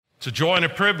It's a joy and a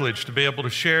privilege to be able to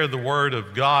share the Word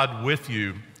of God with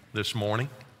you this morning.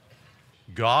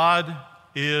 God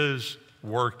is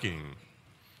working.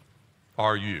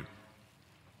 Are you?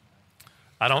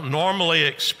 I don't normally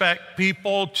expect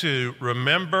people to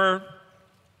remember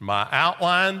my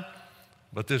outline,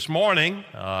 but this morning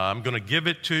I'm going to give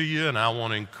it to you, and I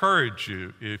want to encourage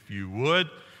you, if you would,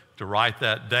 to write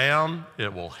that down.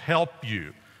 It will help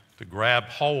you to grab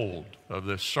hold of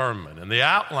this sermon. And the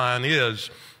outline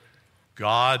is,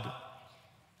 God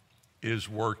is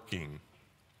working.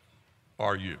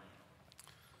 Are you?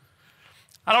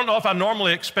 I don't know if I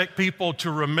normally expect people to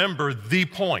remember the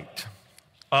point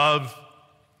of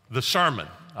the sermon.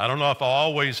 I don't know if I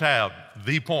always have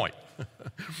the point.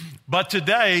 But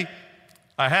today,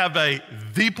 I have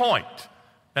the point.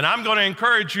 And I'm going to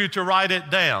encourage you to write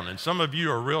it down. And some of you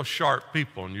are real sharp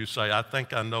people, and you say, I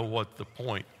think I know what the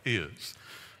point is.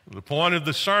 The point of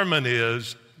the sermon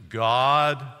is,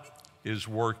 God is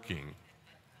working.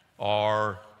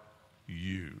 Are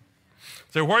you?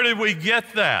 So where did we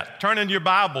get that? Turn in your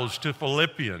Bibles to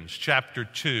Philippians chapter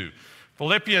 2.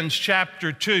 Philippians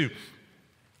chapter 2,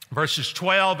 verses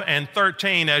 12 and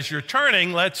 13. As you're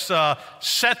turning, let's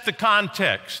set the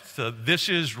context. This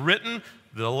is written,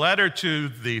 the letter to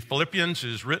the Philippians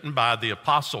is written by the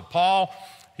Apostle Paul.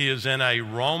 He is in a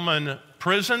Roman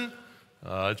prison.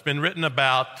 It's been written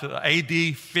about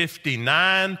AD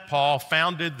 59. Paul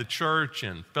founded the church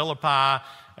in Philippi,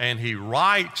 and he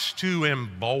writes to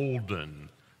embolden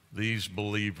these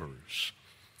believers.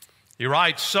 He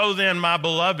writes, "So then, my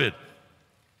beloved,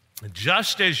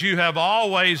 just as you have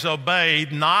always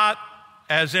obeyed, not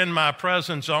as in my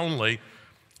presence only,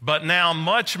 but now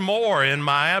much more in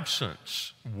my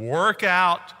absence, work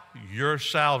out your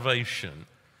salvation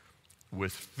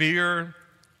with fear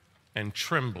and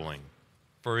trembling.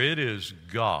 For it is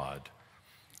God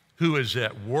who is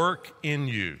at work in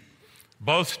you,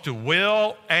 both to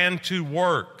will and to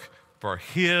work for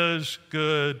His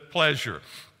good pleasure."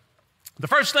 The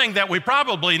first thing that we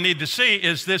probably need to see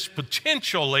is this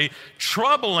potentially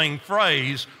troubling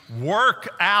phrase,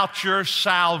 work out your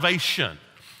salvation.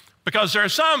 Because there are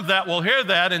some that will hear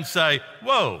that and say,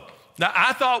 whoa, now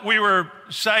I thought we were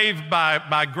saved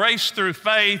by grace through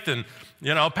faith, and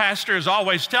pastor is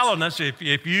always telling us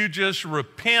if you just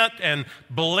repent and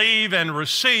believe and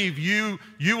receive, you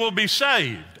will be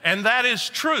saved. And that is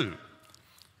true.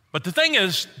 But the thing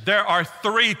is, there are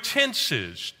three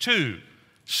tenses to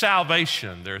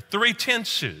salvation. There are three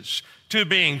tenses to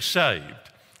being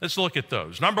saved. Let's look at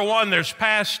those. Number one, there's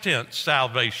past tense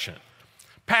salvation.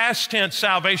 Past tense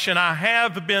salvation, I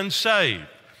have been saved.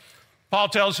 Paul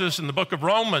tells us in the book of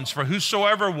Romans, for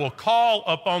whosoever will call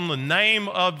upon the name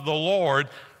of the Lord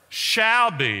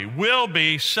will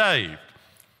be saved.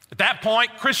 At that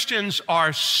point, Christians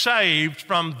are saved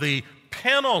from the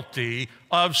penalty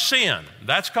of sin.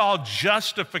 That's called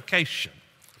justification.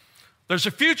 There's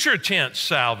a future tense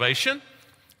salvation.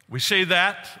 We see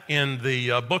that in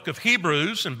the book of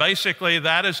Hebrews, and basically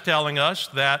that is telling us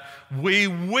that we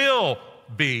will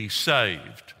be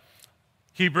saved.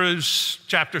 Hebrews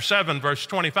chapter 7, verse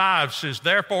 25 says,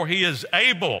 "Therefore he is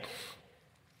able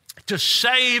to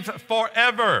save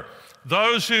forever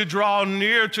those who draw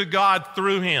near to God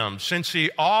through him, since he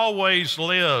always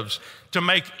lives to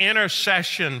make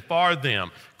intercession for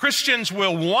them." Christians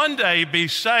will one day be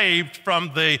saved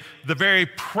from the very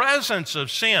presence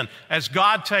of sin as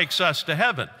God takes us to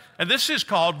heaven. And this is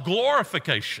called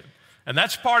glorification. And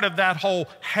that's part of that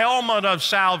whole helmet of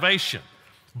salvation.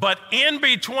 But in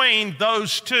between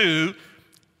those two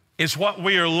is what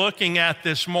we are looking at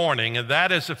this morning, and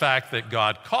that is the fact that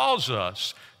God calls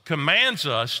us, commands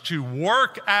us to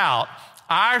work out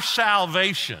our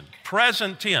salvation,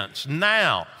 present tense,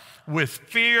 now, with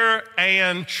fear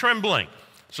and trembling.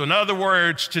 So in other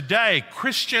words, today,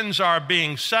 Christians are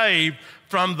being saved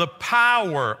from the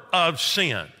power of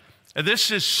sin. And this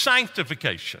is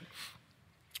sanctification.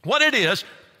 What it is,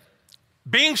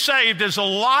 being saved is a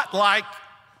lot like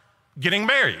getting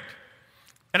married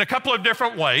in a couple of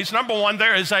different ways. Number one,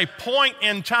 there is a point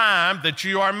in time that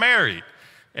you are married.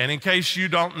 And in case you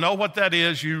don't know what that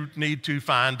is, you need to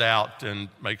find out and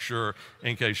make sure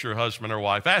in case your husband or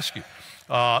wife asks you.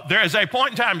 There is a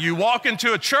point in time you walk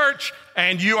into a church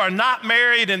and you are not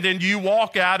married, and then you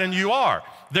walk out and you are.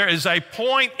 There is a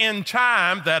point in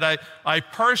time that a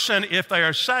person, if they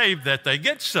are saved, that they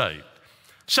get saved.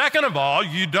 Second of all,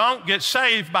 you don't get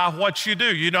saved by what you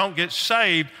do. You don't get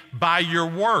saved by your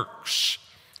works.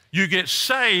 You get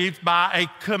saved by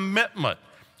a commitment.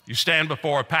 You stand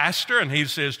before a pastor and he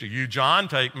says to you, John,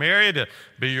 take Mary to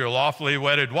be your lawfully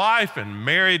wedded wife, and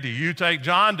Mary, do you take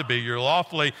John to be your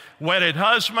lawfully wedded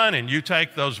husband, and you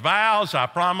take those vows, I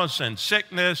promise, in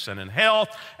sickness and in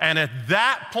health. And at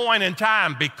that point in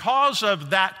time, because of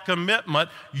that commitment,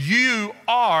 you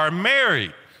are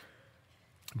married.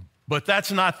 But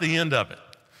that's not the end of it.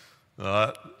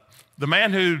 The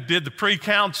man who did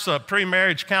the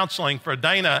pre-marriage counseling for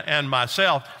Dana and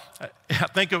myself, I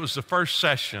think it was the first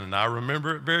session, and I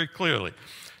remember it very clearly.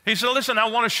 He said, listen, I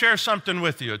want to share something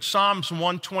with you. It's Psalms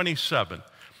 127.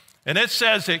 And it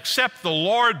says, except the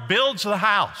Lord builds the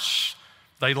house,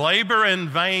 they labor in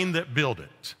vain that build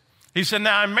it. He said,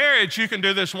 now in marriage, you can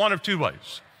do this one of two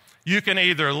ways. You can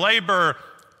either labor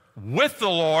with the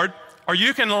Lord, or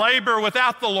you can labor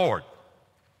without the Lord.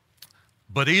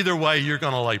 But either way, you're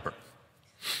going to labor.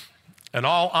 And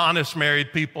all honest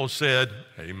married people said,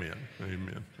 amen,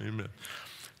 amen, amen.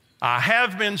 I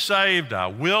have been saved. I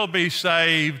will be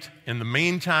saved. In the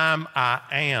meantime, I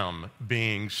am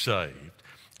being saved.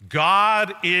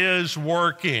 God is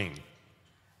working.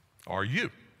 Are you?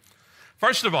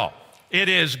 First of all, it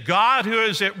is God who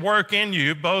is at work in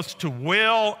you, both to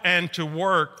will and to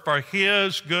work for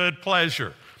His good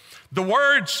pleasure. The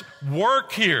words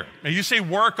work here, now you see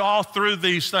work all through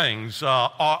these things,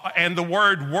 and the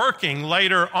word working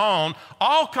later on,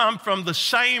 all come from the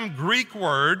same Greek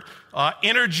word,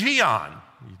 energeon.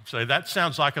 You say, that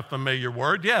sounds like a familiar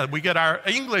word. Yeah, we get our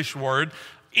English word,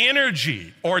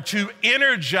 energy, or to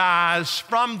energize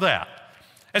from that.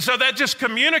 And so that just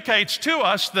communicates to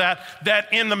us that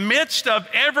in the midst of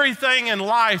everything in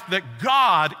life, that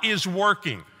God is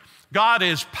working. God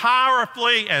is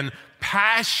powerfully and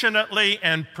passionately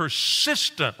and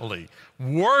persistently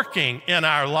working in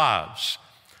our lives.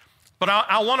 But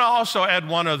I want to also add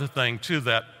one other thing to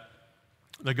that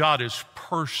God is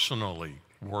personally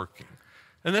working.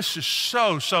 And this is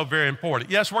so very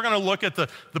important. Yes, we're going to look at the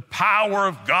power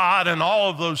of God and all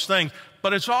of those things,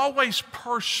 but it's always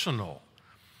personal.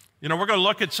 You know, we're going to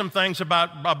look at some things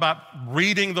about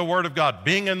reading the Word of God,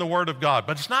 being in the Word of God,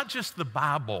 but it's not just the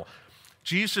Bible.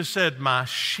 Jesus said, my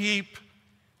sheep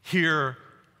hear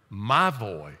my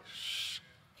voice,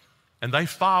 and they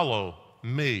follow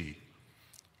me.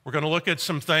 We're going to look at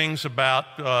some things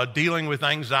about dealing with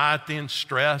anxiety and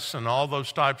stress and all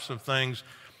those types of things.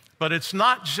 But it's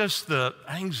not just the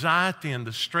anxiety and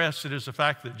the stress. It is the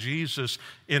fact that Jesus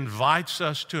invites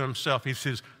us to Himself. He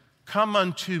says, come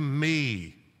unto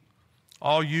me,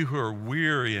 all you who are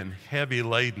weary and heavy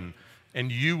laden, and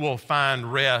you will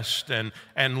find rest, and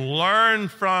learn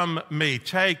from me.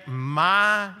 Take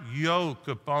my yoke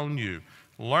upon you.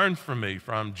 Learn from me,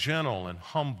 for I'm gentle and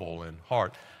humble in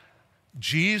heart.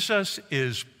 Jesus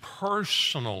is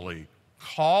personally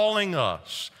calling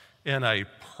us in a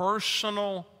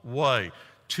personal way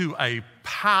to a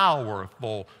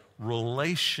powerful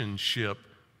relationship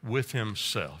with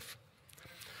Himself.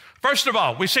 First of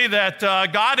all, we see that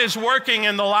God is working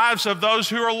in the lives of those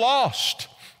who are lost.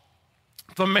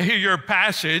 Familiar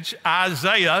passage,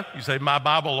 Isaiah. You say, my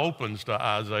Bible opens to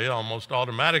Isaiah almost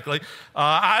automatically.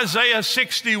 Isaiah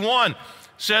 61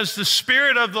 says, the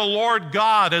Spirit of the Lord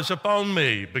God is upon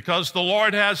me, because the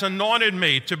Lord has anointed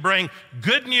me to bring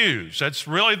good news. That's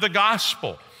really the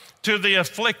gospel. To the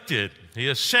afflicted. He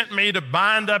has sent me to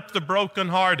bind up the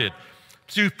brokenhearted,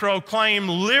 to proclaim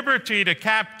liberty to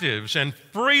captives and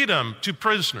freedom to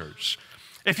prisoners.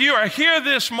 If you are here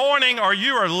this morning or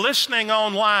you are listening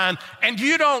online and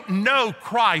you don't know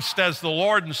Christ as the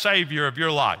Lord and Savior of your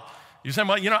life, you say,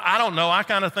 well, I don't know. I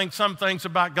kind of think some things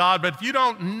about God, but if you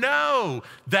don't know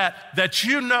that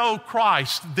you know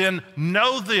Christ, then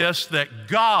know this, that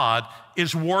God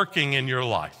is working in your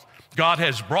life. God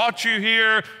has brought you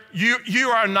here. You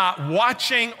are not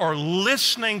watching or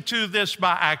listening to this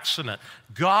by accident.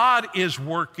 God is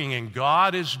working, and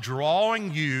God is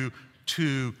drawing you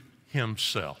to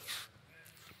Himself.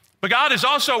 But God is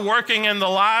also working in the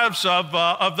lives of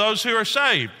those who are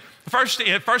saved. First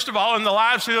of all, in the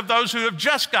lives of those who have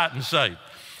just gotten saved.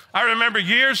 I remember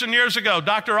years and years ago,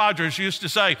 Dr. Rogers used to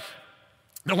say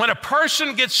that when a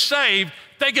person gets saved,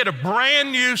 they get a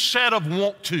brand new set of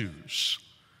want-tos.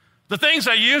 The things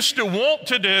they used to want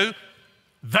to do,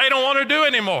 they don't want to do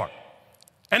anymore.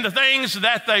 And the things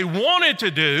that they wanted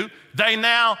to do, they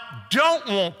now don't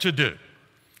want to do.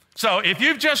 So if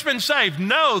you've just been saved,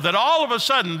 know that all of a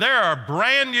sudden there are a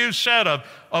brand new set of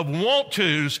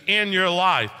want-tos in your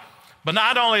life. But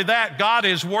not only that, God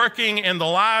is working in the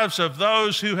lives of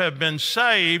those who have been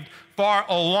saved for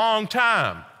a long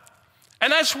time.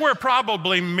 And that's where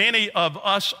probably many of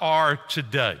us are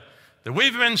today. That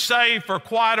we've been saved for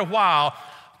quite a while,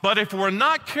 but if we're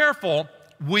not careful,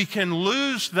 we can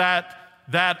lose that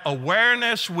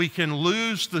awareness, we can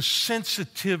lose the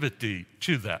sensitivity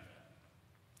to that.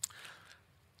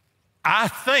 I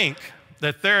think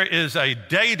that there is a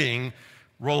dating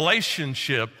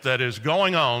relationship that is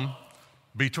going on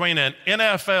between an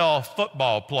NFL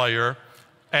football player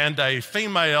and a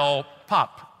female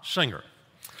pop singer.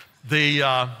 The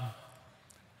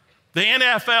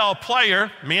NFL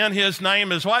player, men, his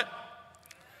name is what?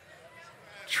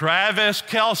 Travis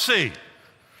Kelce.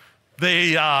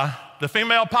 The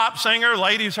female pop singer,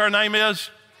 ladies, her name is?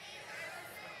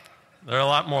 There are a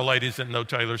lot more ladies that know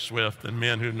Taylor Swift than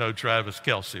men who know Travis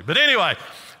Kelce. But anyway,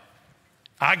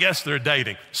 I guess they're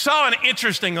dating. Saw an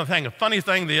interesting thing, a funny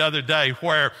thing the other day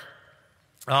where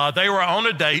they were on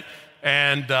a date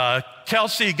and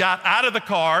Kelce got out of the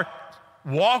car,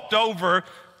 walked over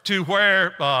to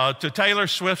to Taylor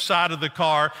Swift's side of the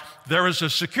car. There was a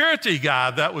security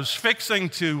guy that was fixing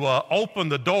to open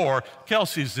the door.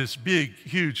 Kelce's this big,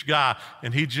 huge guy,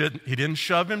 and he didn't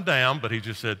shove him down, but he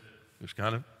just said, just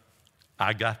kind of,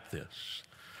 I got this.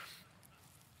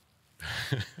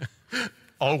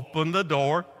 Opened the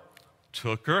door,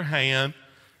 took her hand,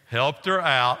 helped her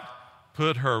out,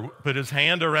 put his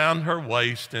hand around her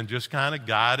waist, and just kind of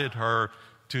guided her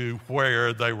to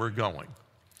where they were going.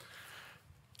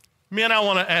 Men, I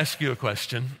want to ask you a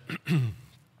question.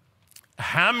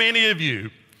 How many of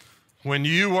you, when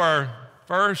you were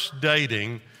first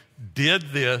dating,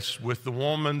 did this with the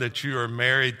woman that you are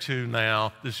married to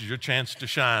now? This is your chance to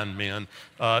shine, men.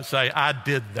 Say, I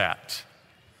did that.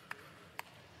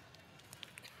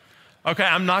 Okay,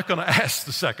 I'm not going to ask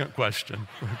the second question.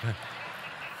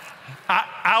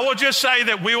 I will just say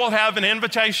that we will have an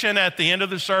invitation at the end of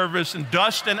the service, and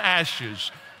dust and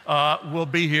ashes will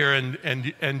be here,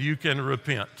 and you can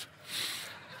repent.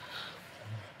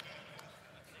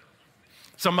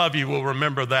 Some of you will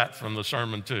remember that from the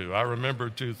sermon too. I remember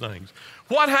two things.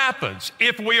 What happens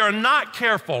if we are not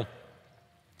careful?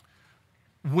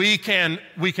 We can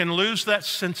lose that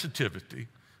sensitivity.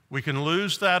 We can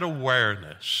lose that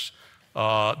awareness,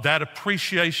 that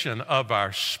appreciation of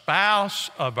our spouse,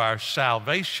 of our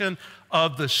salvation,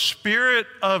 of the Spirit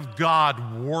of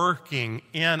God working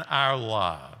in our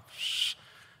lives.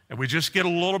 And we just get a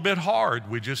little bit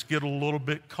hard. We just get a little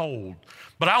bit cold.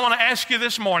 But I want to ask you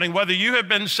this morning, whether you have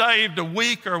been saved a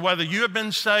week or whether you have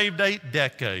been saved 8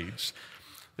 decades,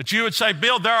 that you would say,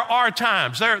 Bill, there are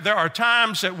times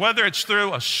that whether it's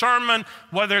through a sermon,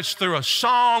 whether it's through a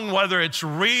song, whether it's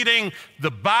reading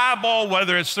the Bible,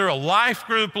 whether it's through a life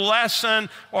group lesson,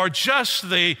 or just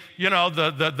the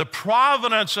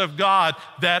providence of God,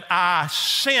 that I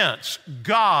sense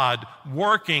God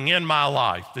working in my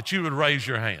life, that you would raise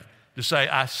your hand to say,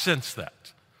 I sense that.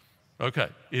 Okay,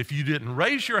 if you didn't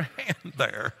raise your hand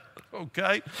there,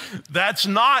 okay, that's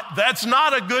not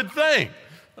a good thing.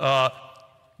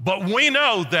 But we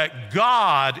know that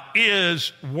God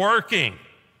is working.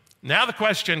 Now the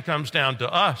question comes down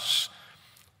to us.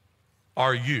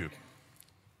 Are you?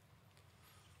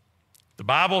 The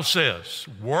Bible says,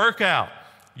 work out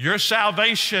your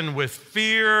salvation with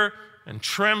fear and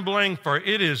trembling, for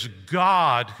it is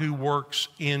God who works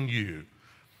in you,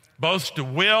 both to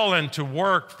will and to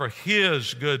work for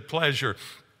His good pleasure.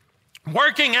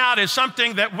 Working out is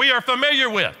something that we are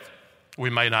familiar with. We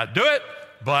may not do it,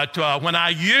 but when I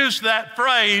use that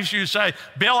phrase, you say,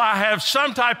 Bill, I have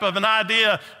some type of an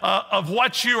idea of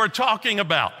what you are talking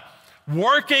about.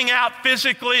 Working out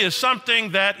physically is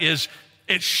something that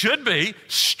it should be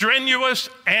strenuous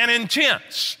and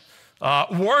intense.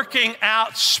 Working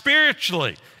out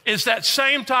spiritually is that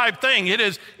same type thing. It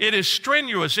is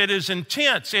strenuous. It is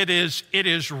intense. It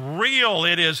is real.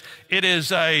 It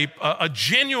is a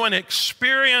genuine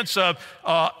experience of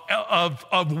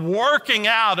working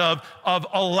out, of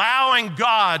allowing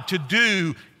God to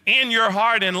do in your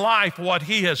heart and life what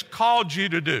He has called you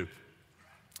to do.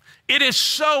 It is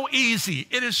so easy.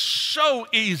 It is so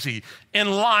easy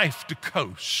in life to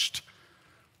coast.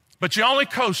 But you only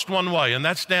coast one way, and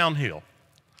that's downhill.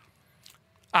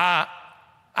 I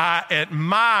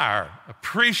admire,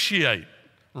 appreciate,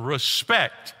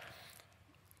 respect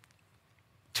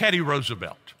Teddy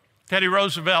Roosevelt. Teddy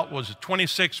Roosevelt was the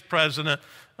 26th president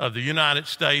of the United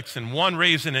States, and one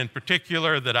reason in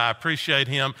particular that I appreciate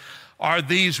him are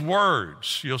these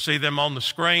words. You'll see them on the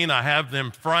screen. I have them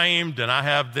framed, and I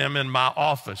have them in my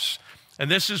office.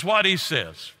 And this is what he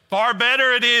says: far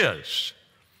better it is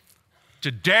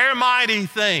to dare mighty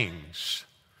things,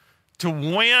 to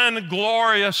win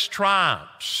glorious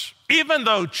triumphs, even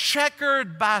though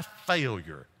checkered by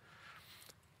failure,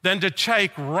 than to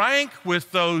take rank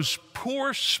with those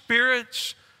poor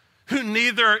spirits who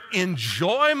neither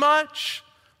enjoy much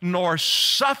nor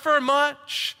suffer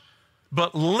much,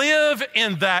 but live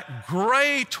in that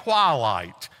gray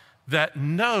twilight that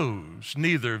knows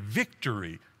neither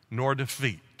victory nor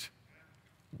defeat.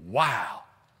 Wow.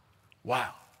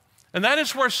 Wow. And that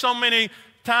is where so many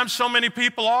times so many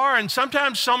people are, and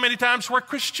sometimes so many times where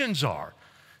Christians are.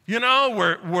 You know,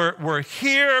 we're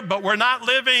here, but we're not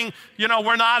living, you know,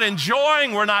 we're not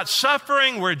enjoying, we're not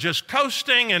suffering, we're just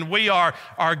coasting, and we are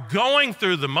going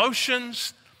through the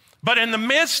motions. But in the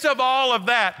midst of all of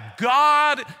that,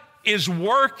 God is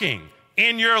working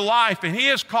in your life, and He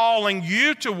is calling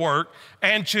you to work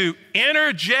and to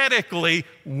energetically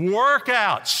work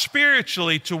out,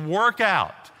 spiritually to work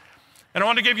out. And I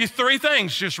want to give you three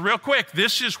things just real quick.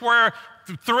 This is where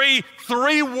three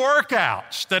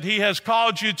workouts that He has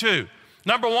called you to.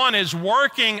 Number one is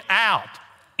working out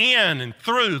in and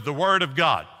through the Word of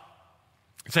God.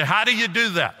 You say, how do you do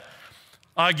that?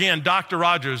 Again, Dr.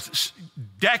 Rogers,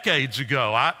 decades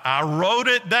ago, I wrote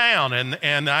it down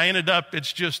and I ended up,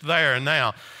 it's just there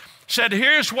now. Said,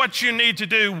 here's what you need to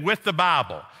do with the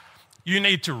Bible. You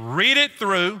need to read it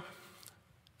through,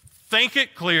 think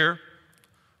it clear,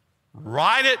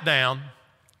 write it down,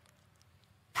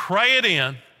 pray it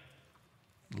in,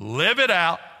 live it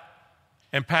out,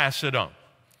 and pass it on.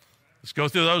 Let's go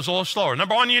through those a little slower.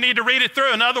 Number one, you need to read it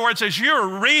through. In other words, as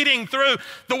you're reading through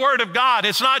the Word of God,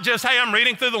 it's not just, hey, I'm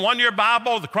reading through the one-year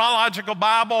Bible, the chronological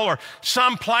Bible, or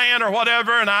some plan or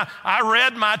whatever, and I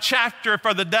read my chapter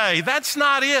for the day. That's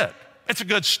not it. It's a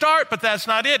good start, but that's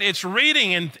not it. It's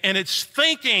reading and it's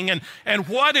thinking and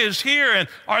what is here, and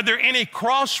are there any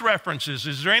cross-references?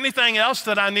 Is there anything else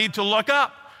that I need to look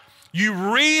up?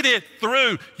 You read it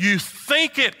through. You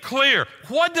think it clear.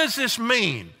 What does this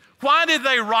mean? Why did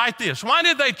they write this? Why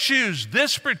did they choose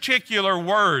this particular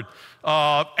word?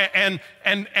 And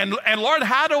Lord,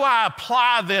 how do I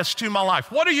apply this to my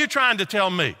life? What are you trying to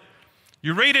tell me?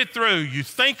 You read it through. You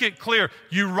think it clear.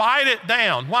 You write it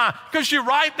down. Why? Because you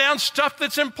write down stuff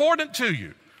that's important to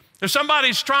you. If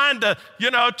somebody's trying to,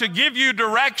 to give you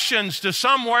directions to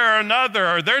somewhere or another,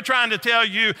 or they're trying to tell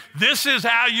you this is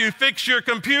how you fix your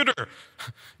computer,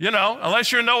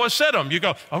 unless you're Noah Sidham, you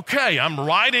go, okay, I'm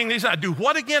writing these. I do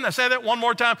what again? I say that one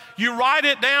more time. You write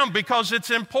it down because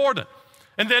it's important.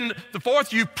 And then the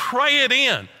fourth, you pray it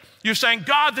in. You're saying,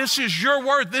 God, this is your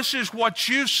word. This is what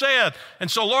you said. And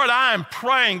so, Lord, I am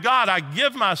praying. God, I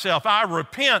give myself. I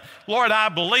repent. Lord, I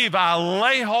believe. I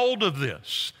lay hold of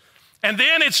this. And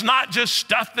then it's not just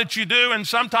stuff that you do in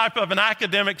some type of an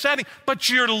academic setting, but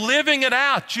you're living it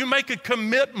out. You make a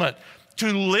commitment to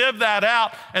live that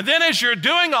out. And then as you're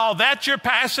doing all that, you're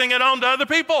passing it on to other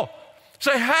people.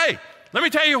 Say, hey, let me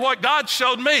tell you what God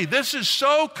showed me. This is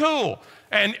so cool.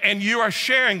 And you are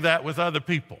sharing that with other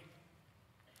people.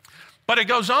 But it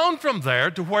goes on from there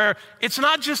to where it's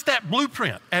not just that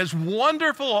blueprint. As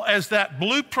wonderful as that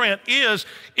blueprint is,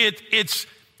 it's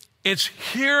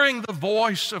hearing the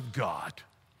voice of God.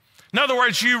 In other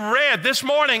words, this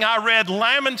morning I read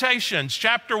Lamentations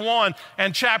chapter 1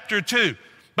 and chapter 2.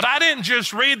 But I didn't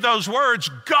just read those words.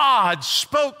 God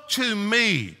spoke to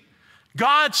me.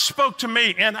 God spoke to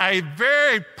me in a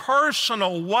very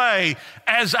personal way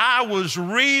as I was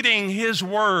reading His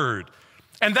word.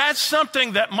 And that's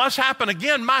something that must happen.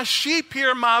 Again, my sheep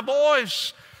hear my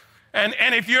voice. And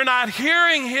if you're not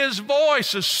hearing His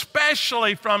voice,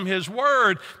 especially from His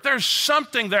word, there's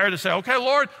something there to say, okay,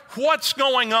 Lord, what's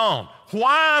going on?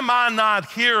 Why am I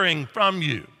not hearing from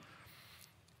you?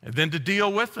 And then to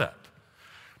deal with that.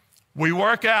 We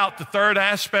work out, the third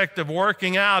aspect of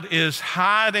working out is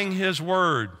hiding His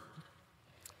word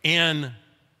in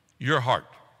your heart.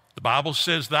 The Bible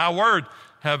says, thy word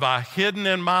have I hidden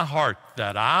in my heart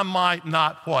that I might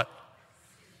not what?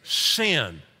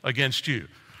 Sin against you.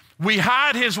 We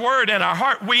hide His word in our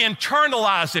heart. We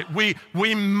internalize it.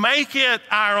 We make it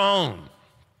our own.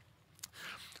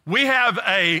 We have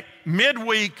a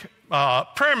midweek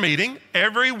prayer meeting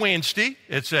every Wednesday.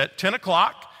 It's at 10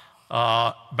 o'clock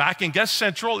back in Guest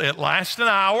Central. It lasts an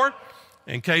hour.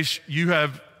 In case you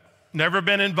have never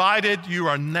been invited, you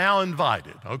are now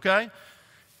invited, okay?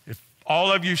 If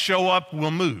all of you show up,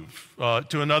 we'll move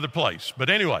to another place.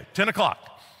 But anyway, 10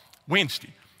 o'clock,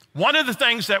 Wednesday. One of the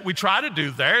things that we try to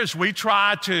do there is we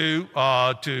try to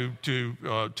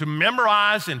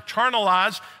memorize,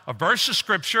 internalize a verse of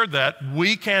Scripture that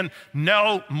we can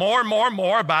know more and more and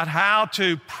more about how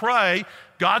to pray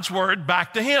God's word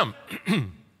back to Him.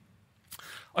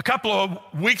 A couple of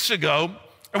weeks ago,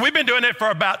 and we've been doing it for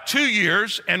about 2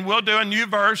 years, and we'll do a new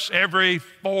verse every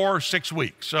 4 or 6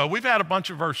 weeks. So we've had a bunch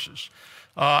of verses.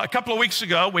 A couple of weeks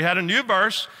ago, we had a new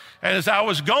verse, and as I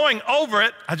was going over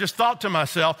it, I just thought to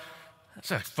myself,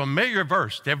 that's a familiar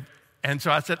verse. And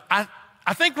so I said, I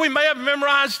I think we may have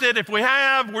memorized it. If we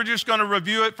have, we're just going to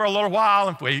review it for a little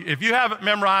while. If you haven't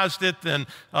memorized it, then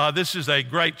this is a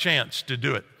great chance to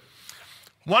do it.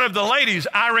 One of the ladies,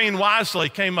 Irene Wisely,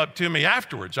 came up to me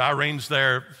afterwards. Irene's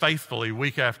there faithfully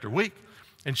week after week.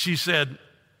 And she said,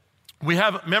 we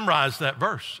haven't memorized that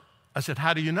verse. I said,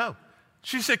 how do you know?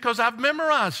 She said, because I've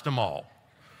memorized them all.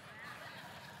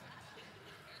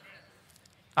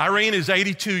 Irene is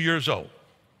 82 years old.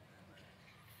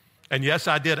 And yes,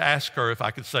 I did ask her if I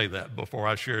could say that before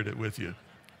I shared it with you.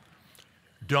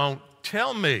 Don't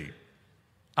tell me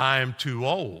I am too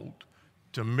old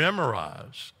to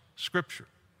memorize Scripture.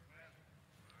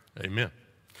 Amen.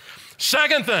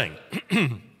 Second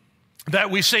thing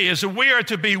that we see is that we are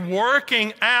to be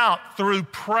working out through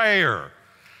prayer.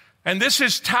 And this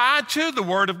is tied to the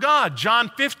Word of God. John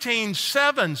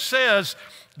 15:7 says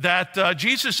that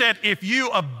Jesus said, if you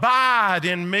abide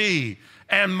in me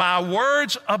and my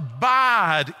words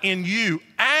abide in you,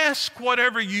 ask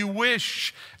whatever you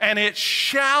wish and it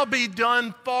shall be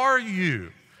done for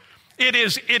you. It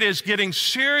is getting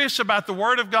serious about the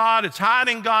Word of God. It's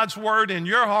hiding God's Word in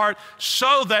your heart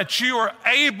so that you are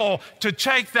able to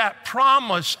take that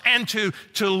promise and to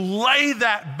lay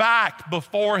that back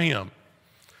before Him.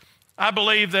 I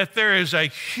believe that there is a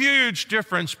huge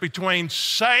difference between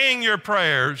saying your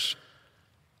prayers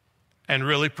and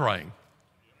really praying.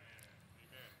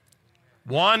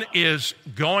 One is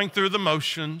going through the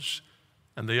motions,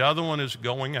 and the other one is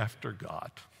going after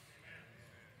God.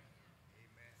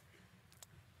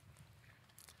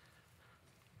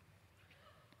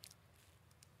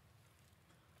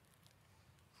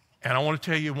 And I want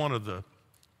to tell you one of the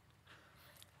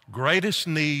greatest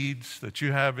needs that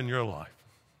you have in your life,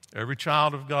 every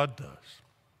child of God does,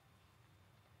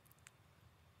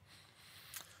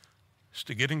 is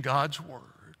to get in God's Word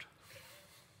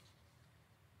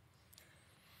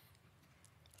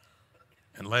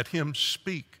and let Him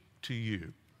speak to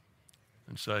you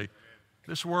and say,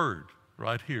 this word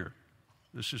right here,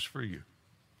 this is for you.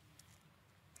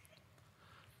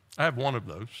 I have one of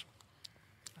those.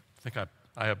 I think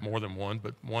I have more than one,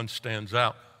 but one stands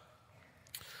out.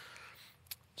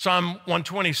 Psalm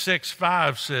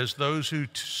 126:5 says, those who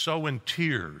sow in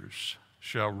tears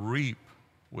shall reap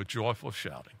with joyful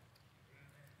shouting.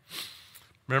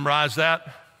 Memorize that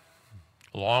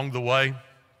along the way.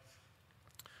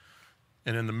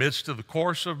 And in the midst of the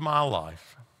course of my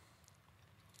life,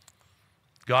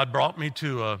 God brought me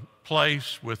to a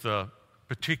place with a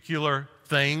particular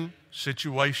thing,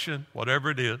 situation, whatever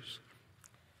it is.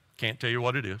 Can't tell you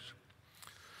what it is.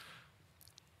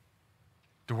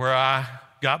 To where I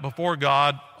got before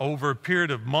God over a period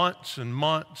of months and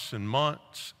months and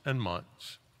months and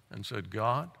months and said,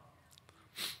 God,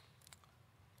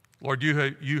 Lord,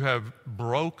 you have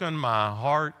broken my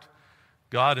heart,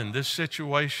 God, in this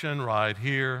situation right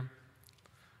here.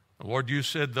 Lord, you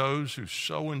said those who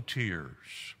sow in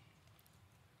tears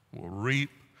will reap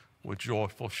with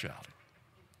joyful shouting.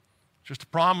 Just a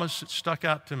promise that stuck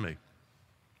out to me.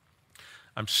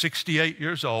 I'm 68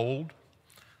 years old.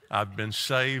 I've been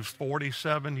saved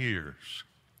 47 years.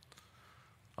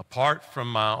 Apart from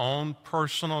my own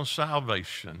personal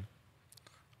salvation,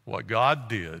 what God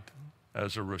did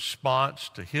as a response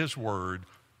to His Word,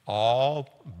 all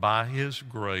by His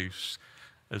grace,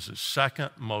 is the second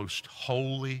most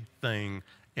holy thing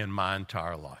in my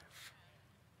entire life.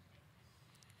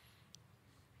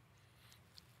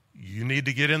 You need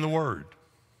to get in the Word,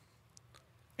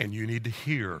 and you need to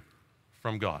hear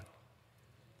from God.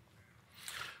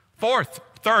 Third,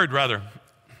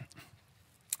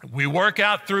 we work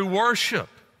out through worship.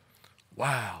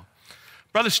 Wow.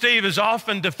 Brother Steve has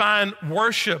often defined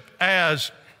worship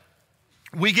as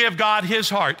we give God His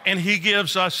heart and He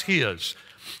gives us His.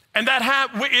 And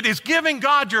it is giving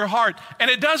God your heart.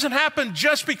 And it doesn't happen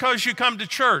just because you come to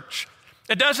church.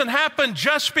 It doesn't happen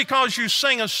just because you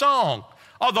sing a song,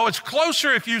 although it's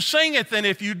closer if you sing it than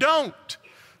if you don't.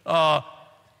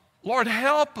 Lord,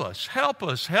 help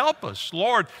us,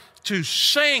 Lord, to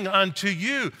sing unto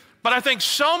you. But I think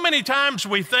so many times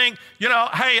we think,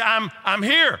 hey, I'm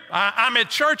here. I'm at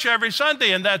church every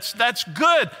Sunday, and that's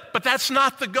good, but that's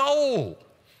not the goal.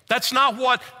 That's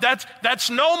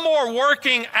no more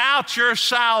working out your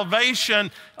salvation,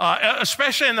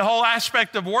 especially in the whole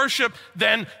aspect of worship,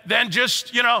 than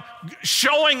just,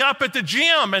 showing up at the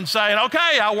gym and saying,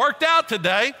 okay, I worked out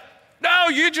today. No,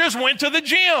 you just went to the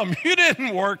gym. You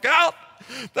didn't work out.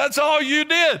 That's all you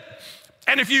did.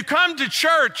 And if you come to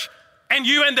church and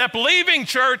you end up leaving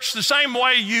church the same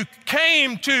way you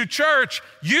came to church,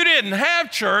 you didn't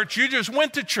have church, you just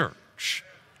went to church.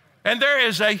 And there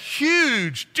is a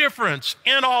huge difference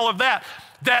in all of that.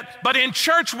 But in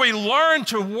church, we learn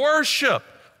to worship.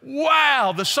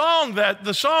 Wow, the songs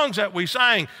that we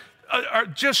sang are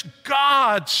just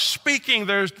God speaking.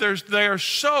 They're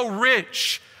so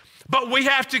rich. But we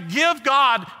have to give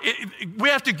God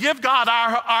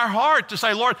our heart to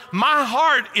say, Lord, my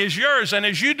heart is yours. And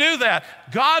as you do that,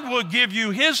 God will give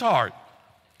you his heart.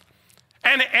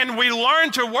 And we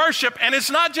learn to worship, and it's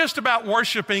not just about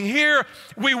worshiping here.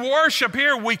 We worship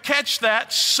here, we catch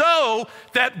that so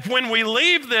that when we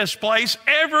leave this place,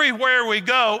 everywhere we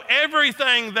go,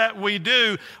 everything that we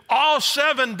do, all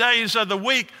 7 days of the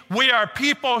week, we are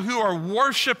people who are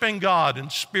worshiping God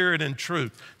in spirit and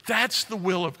truth. That's the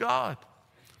will of God.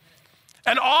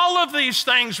 And all of these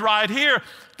things right here,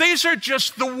 these are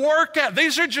just the workout.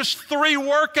 These are just 3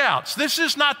 workouts. This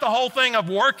is not the whole thing of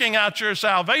working out your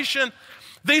salvation.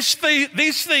 These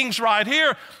things right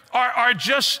here are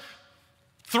just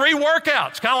 3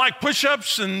 workouts, kind of like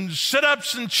push-ups and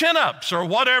sit-ups and chin-ups or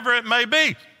whatever it may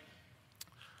be.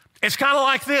 It's kind of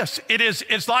like this.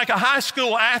 It's like a high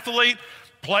school athlete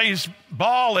plays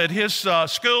ball at his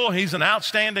school. He's an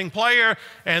outstanding player,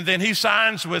 and then he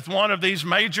signs with one of these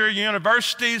major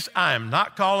universities. I am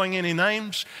not calling any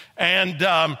names. And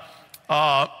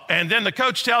then the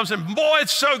coach tells him, boy,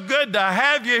 it's so good to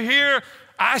have you here.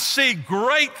 I see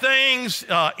great things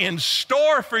in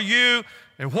store for you,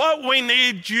 and what we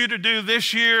need you to do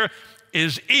this year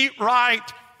is eat right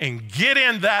and get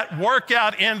in that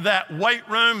workout in that weight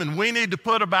room, and we need to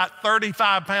put about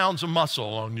 35 pounds of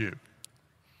muscle on you.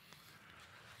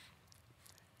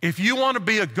 If you want to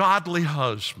be a godly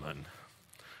husband,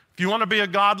 if you want to be a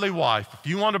godly wife, if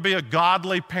you want to be a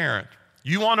godly parent,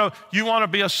 you want to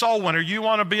be a soul winner, you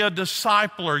want to be a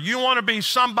discipler, you want to be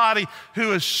somebody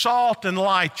who is salt and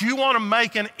light, you want to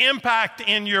make an impact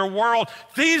in your world,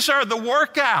 these are the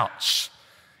workouts.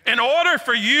 In order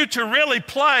for you to really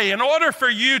play, in order for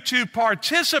you to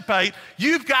participate,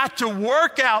 you've got to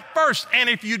work out first. And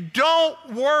if you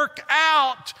don't work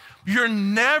out, you're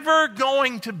never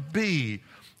going to be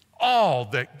all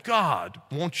that God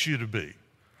wants you to be.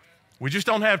 We just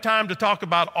don't have time to talk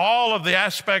about all of the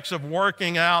aspects of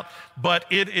working out, but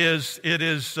we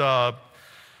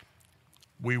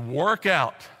work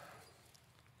out.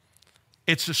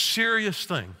 It's a serious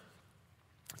thing.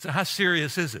 So how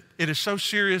serious is it? It is so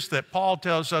serious that Paul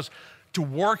tells us to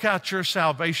work out your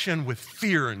salvation with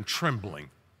fear and trembling.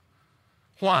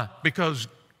 Why? Because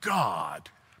God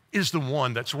is the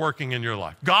one that's working in your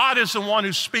life. God is the one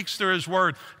who speaks through his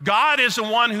word. God is the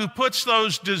one who puts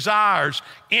those desires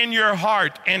in your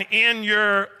heart and in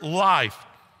your life.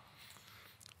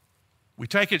 We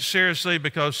take it seriously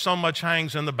because so much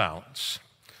hangs in the balance.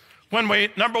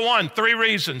 Number one, 3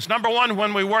 reasons. Number one,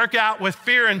 when we work out with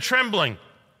fear and trembling,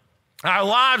 our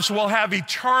lives will have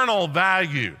eternal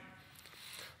value.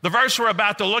 The verse we're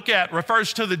about to look at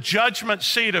refers to the judgment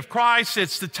seat of Christ.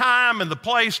 It's the time and the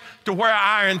place to where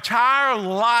our entire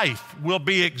life will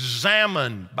be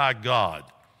examined by God.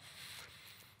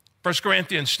 1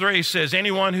 Corinthians 3 says,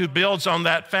 anyone who builds on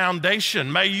that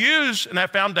foundation may use, and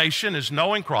that foundation is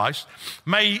knowing Christ,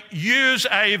 may use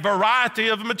a variety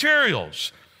of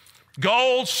materials.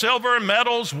 Gold, silver,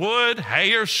 metals, wood,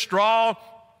 hay, or straw.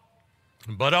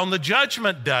 But on the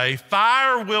judgment day,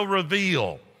 fire will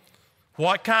reveal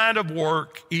what kind of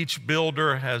work each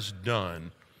builder has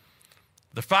done.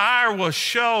 The fire will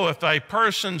show if a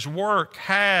person's work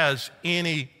has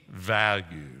any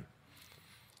value.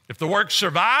 If the work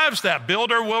survives, that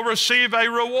builder will receive a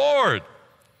reward.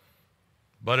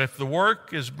 But if the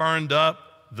work is burned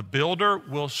up, the builder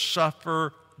will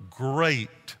suffer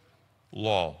great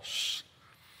loss.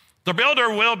 The builder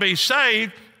will be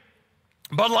saved,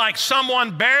 but like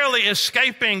someone barely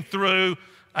escaping through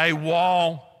a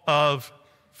wall of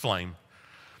flame.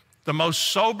 The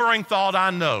most sobering thought I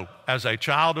know as a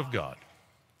child of God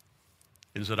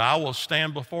is that I will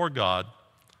stand before God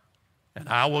and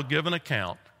I will give an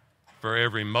account for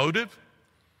every motive,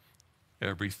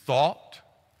 every thought,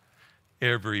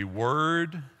 every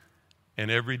word,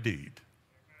 and every deed.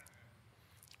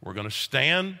 We're going to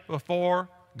stand before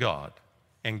God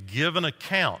and give an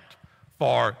account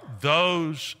for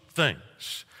those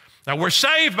things. Now, we're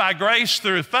saved by grace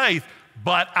through faith,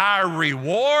 but our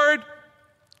reward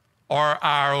or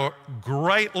our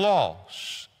great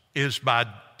loss is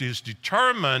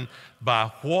determined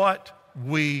by what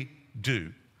we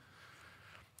do.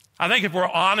 I think if we're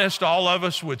honest, all of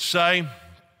us would say,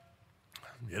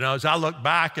 as I look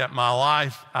back at my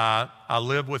life, I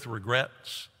live with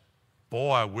regrets.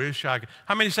 Boy, I wish I could.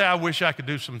 How many say I wish I could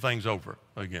do some things over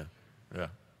again? Yeah,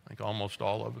 I think almost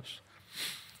all of us.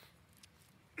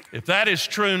 If that is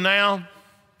true now,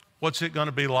 what's it going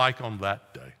to be like on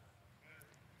that day?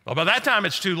 Well, by that time,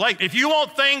 it's too late. If you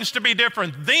want things to be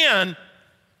different then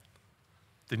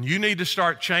you need to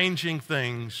start changing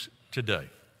things today.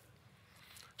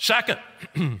 Second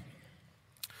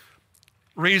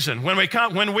reason,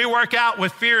 when we work out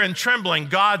with fear and trembling,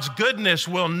 God's goodness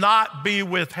will not be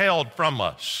withheld from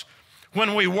us.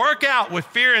 When we work out with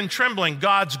fear and trembling,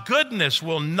 God's goodness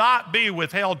will not be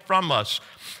withheld from us.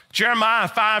 Jeremiah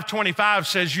 5:25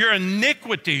 says, your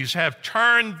iniquities have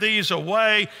turned these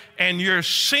away, and your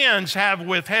sins have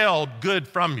withheld good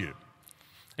from you.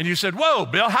 And you said, whoa,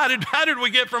 Bill, how did we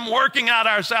get from working out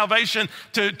our salvation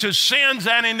to sins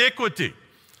and iniquity?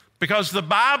 Because the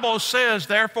Bible says,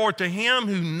 therefore, to him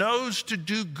who knows to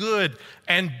do good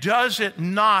and does it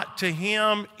not, to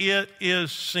him it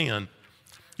is sin.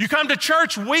 You come to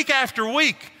church week after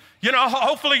week. You know,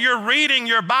 hopefully you're reading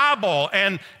your Bible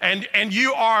and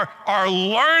you are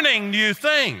learning new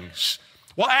things.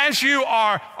 Well, as you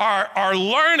are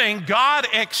learning, God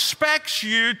expects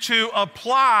you to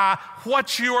apply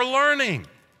what you are learning.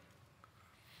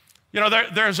 You know,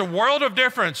 there's a world of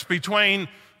difference between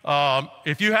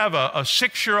if you have a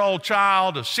 6-year-old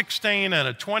child, a 16 and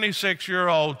a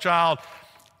 26-year-old child,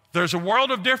 there's a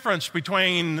world of difference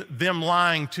between them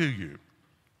lying to you.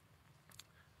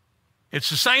 It's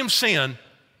the same sin,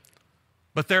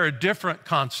 but there are different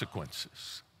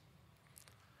consequences.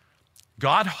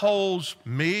 God holds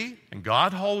me and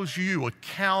God holds you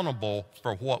accountable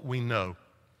for what we know.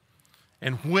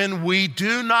 And when we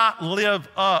do not live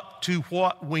up to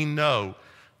what we know,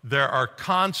 there are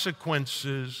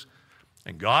consequences.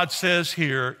 And God says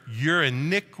here, your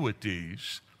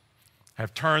iniquities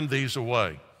have turned these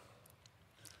away.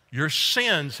 Your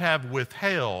sins have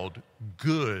withheld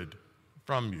good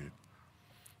from you.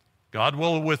 God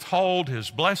will withhold his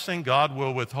blessing. God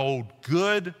will withhold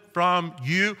good from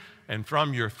you and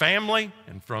from your family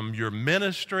and from your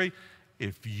ministry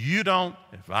if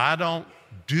I don't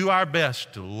do our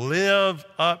best to live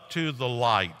up to the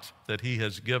light that he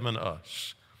has given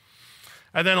us.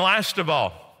 And then last of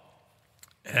all,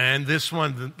 and this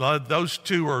one, those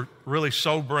two are really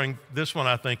sobering. This one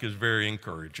I think is very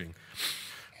encouraging.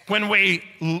 When we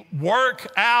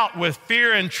work out with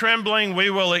fear and trembling, we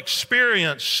will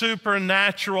experience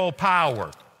supernatural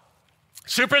power.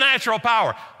 Supernatural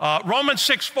power. Romans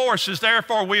 6:4 says,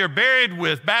 therefore we are buried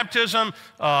with baptism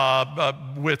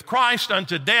with Christ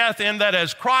unto death, in that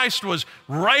as Christ was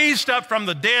raised up from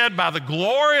the dead by the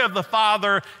glory of the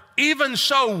Father, even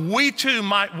so we too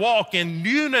might walk in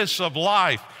newness of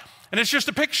life. And it's just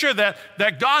a picture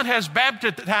that God has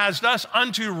baptized us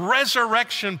unto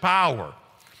resurrection power.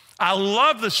 I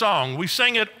love the song. We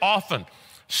sing it often.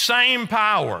 Same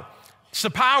power. It's the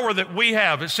power that we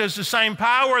have. It says the same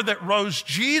power that rose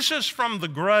Jesus from the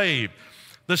grave,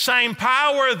 the same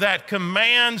power that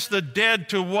commands the dead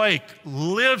to wake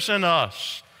lives in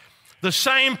us. The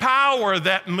same power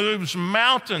that moves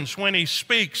mountains when he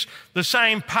speaks, the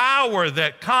same power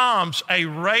that calms a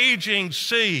raging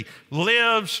sea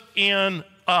lives in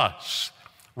us.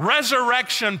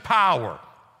 Resurrection power.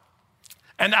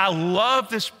 And I love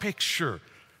this picture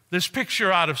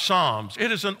out of Psalms.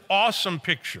 It is an awesome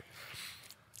picture.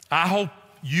 I hope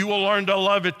you will learn to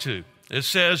love it too. It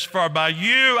says, for by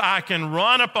you I can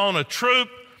run upon a troop,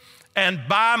 and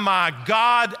by my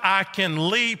God I can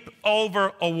leap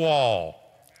over a wall.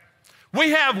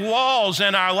 We have walls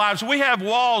in our lives. We have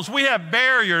walls, we have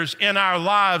barriers in our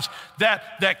lives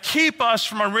that keep us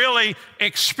from really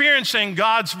experiencing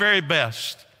God's very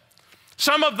best.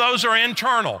 Some of those are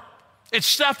internal. It's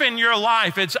stuff in your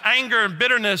life. It's anger,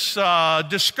 bitterness,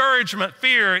 discouragement,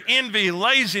 fear, envy,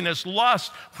 laziness,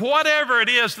 lust. Whatever it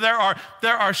is, there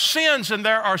are sins and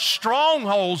there are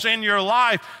strongholds in your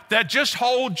life that just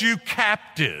hold you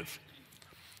captive.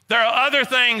 There are other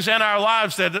things in our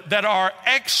lives that are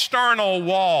external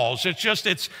walls.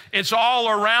 It's all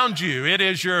around you. It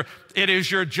is your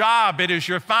job. It is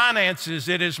your finances.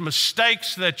 It is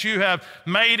mistakes that you have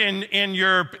made in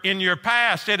your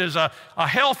past. It is a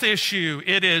health issue.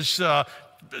 It is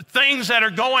things that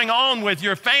are going on with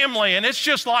your family. And it's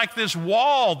just like this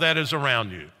wall that is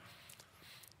around you.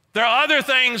 There are other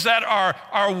things that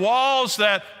are walls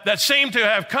that seem to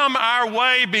have come our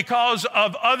way because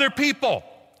of other people.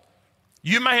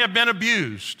 You may have been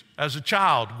abused as a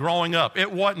child growing up.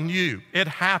 It wasn't you. It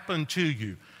happened to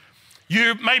you.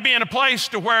 You may be in a place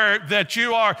to where that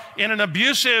you are in an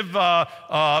abusive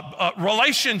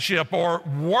relationship or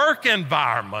work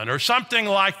environment or something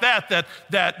like that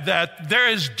there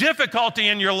is difficulty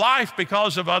in your life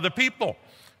because of other people.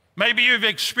 Maybe you've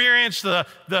experienced the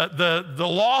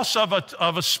loss of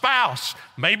a spouse.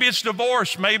 Maybe it's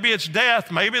divorce. Maybe it's death.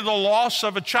 Maybe the loss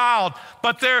of a child.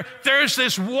 But there's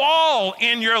this wall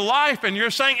in your life, and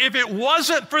you're saying, if it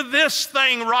wasn't for this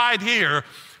thing right here,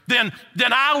 then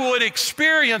I would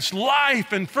experience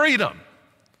life and freedom.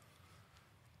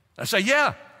 I say,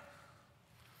 yeah.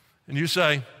 And you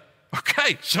say,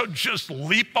 okay, so just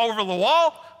leap over the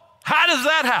wall? How does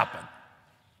that happen?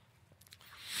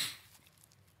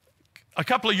 A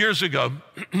couple of years ago,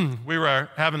 we were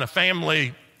having a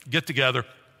family get-together,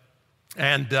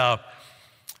 and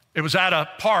it was at a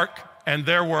park, and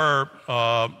there were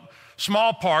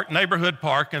small park, neighborhood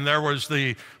park, and there was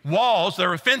the walls, there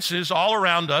were fences all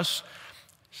around us,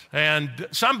 and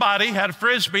somebody had a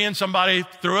Frisbee and somebody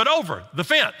threw it over the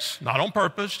fence, not on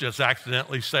purpose, just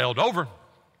accidentally sailed over.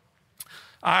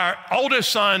 Our oldest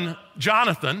son,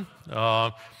 Jonathan,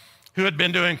 who had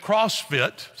been doing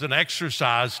CrossFit, it's an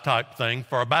exercise type thing,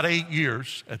 for about 8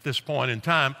 years at this point in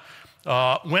time,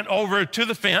 went over to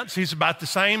the fence. He's about the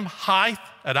same height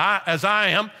as I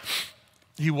am.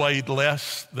 He weighed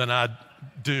less than I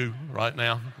do right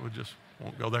now. We just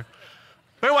won't go there.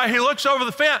 But anyway, he looks over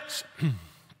the fence,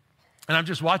 and I'm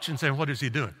just watching saying, what is he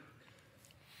doing?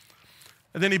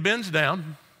 And then he bends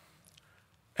down,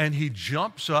 and he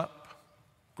jumps up,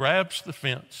 grabs the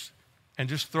fence, and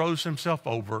just throws himself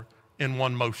over in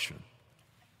one motion.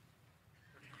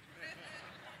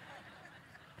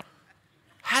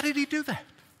 How did he do that?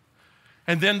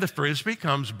 And then the Frisbee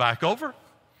comes back over,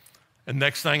 and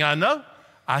next thing I know,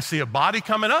 I see a body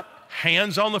coming up,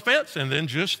 hands on the fence, and then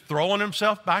just throwing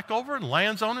himself back over and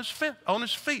lands on his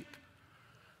feet.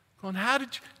 Going, how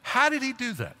did he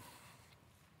do that?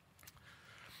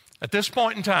 At this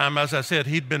point in time, as I said,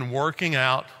 he'd been working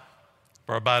out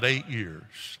for about 8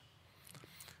 years.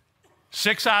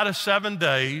 6 out of 7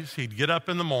 days, he'd get up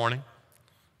in the morning,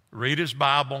 read his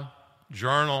Bible,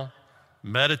 journal,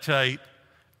 meditate,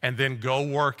 and then go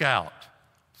work out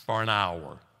for an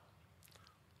hour.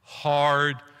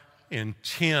 Hard,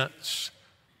 intense,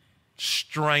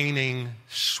 straining,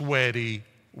 sweaty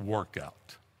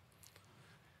workout.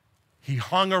 He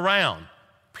hung around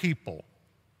people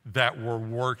that were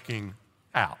working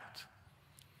out.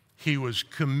 He was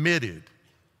committed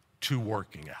to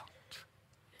working out.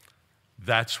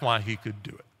 That's why he could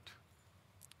do it.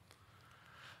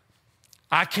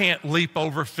 I can't leap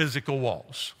over physical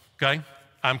walls, okay?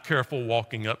 I'm careful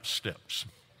walking up steps.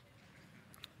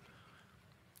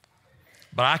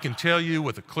 But I can tell you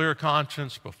with a clear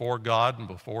conscience before God and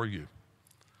before you,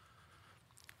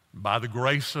 by the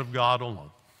grace of God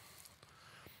alone,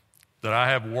 that I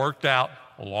have worked out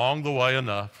along the way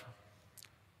enough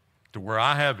to where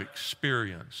I have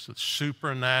experienced the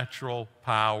supernatural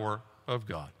power of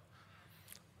God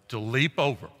to leap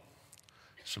over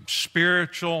some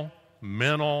spiritual,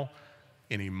 mental,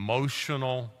 and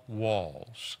emotional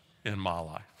walls in my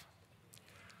life.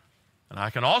 And I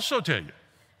can also tell you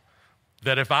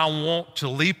that if I want to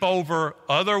leap over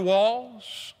other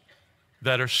walls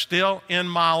that are still in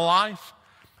my life,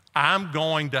 I'm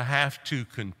going to have to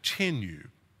continue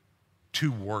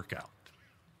to work out.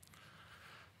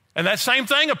 And that same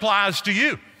thing applies to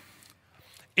you.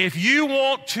 If you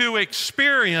want to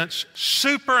experience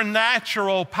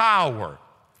supernatural power,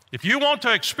 if you want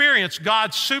to experience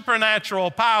God's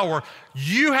supernatural power,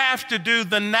 you have to do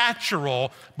the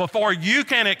natural before you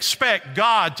can expect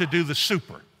God to do the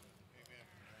super.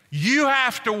 You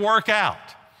have to work out.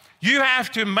 You have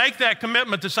to make that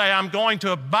commitment to say, I'm going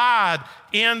to abide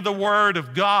in the Word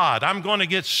of God. I'm going to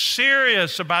get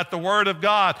serious about the Word of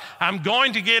God. I'm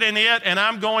going to get in it, and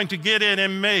I'm going to get it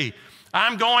in me.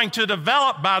 I'm going to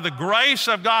develop, by the grace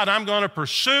of God, I'm going to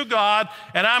pursue God,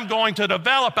 and I'm going to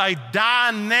develop a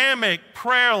dynamic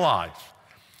prayer life.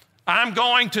 I'm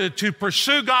going to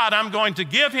pursue God. I'm going to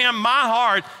give Him my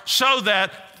heart so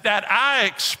that I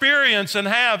experience and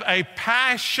have a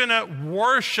passionate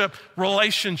worship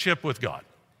relationship with God.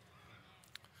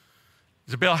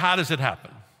 Isabel, how does it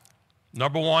happen?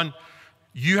 Number one,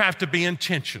 you have to be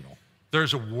intentional.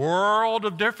 There's a world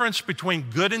of difference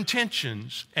between good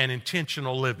intentions and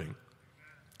intentional living.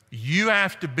 You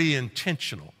have to be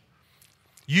intentional.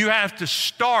 You have to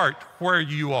start where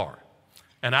you are.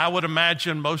 And I would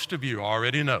imagine most of you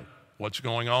already know what's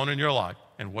going on in your life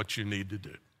and what you need to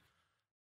do.